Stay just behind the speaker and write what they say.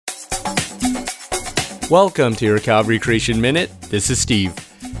Welcome to your Calvary Creation Minute. This is Steve.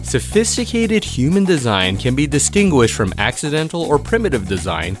 Sophisticated human design can be distinguished from accidental or primitive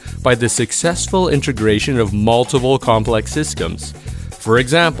design by the successful integration of multiple complex systems. For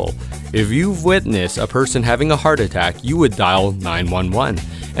example, if you've witnessed a person having a heart attack, you would dial 911,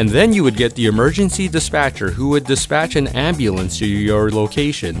 and then you would get the emergency dispatcher who would dispatch an ambulance to your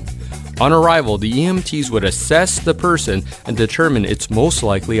location. On arrival, the EMTs would assess the person and determine it's most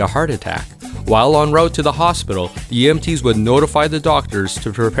likely a heart attack. While en route to the hospital, the EMTs would notify the doctors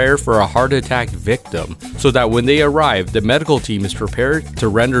to prepare for a heart attack victim, so that when they arrive, the medical team is prepared to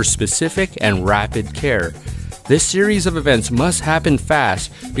render specific and rapid care. This series of events must happen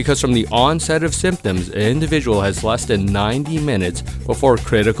fast because from the onset of symptoms, an individual has less than 90 minutes before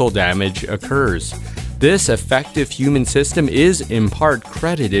critical damage occurs. This effective human system is in part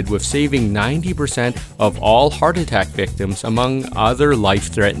credited with saving 90% of all heart attack victims, among other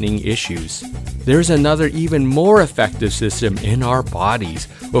life-threatening issues. There's another even more effective system in our bodies,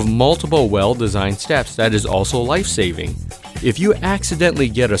 with multiple well-designed steps that is also life-saving. If you accidentally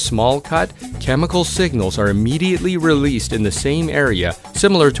get a small cut, chemical signals are immediately released in the same area,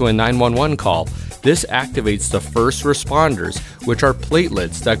 similar to a 911 call. This activates the first responders, which are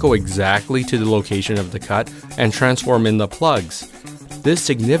platelets that go exactly to the location of the cut and transform in the plugs. This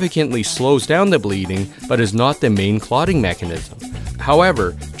significantly slows down the bleeding, but is not the main clotting mechanism.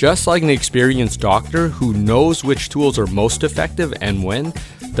 However, just like an experienced doctor who knows which tools are most effective and when,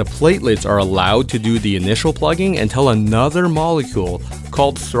 the platelets are allowed to do the initial plugging until another molecule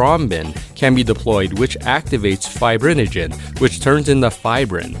called thrombin can be deployed, which activates fibrinogen, which turns into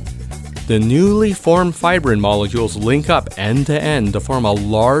fibrin. The newly formed fibrin molecules link up end to end to form a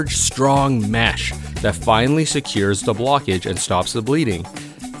large, strong mesh that finally secures the blockage and stops the bleeding.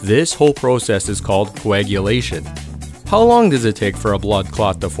 This whole process is called coagulation. How long does it take for a blood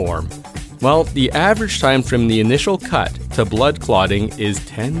clot to form? Well, the average time from the initial cut to blood clotting is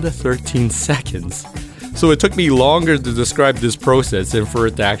 10 to 13 seconds. So it took me longer to describe this process than for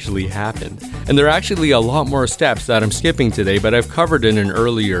it to actually happen. And there are actually a lot more steps that I'm skipping today, but I've covered in an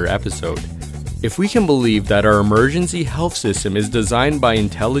earlier episode. If we can believe that our emergency health system is designed by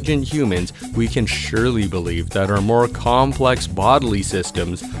intelligent humans, we can surely believe that our more complex bodily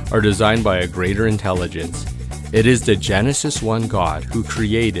systems are designed by a greater intelligence. It is the Genesis 1 God who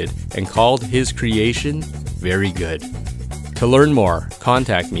created and called his creation very good. To learn more,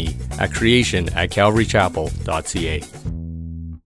 contact me at creation@calvarychapel.ca.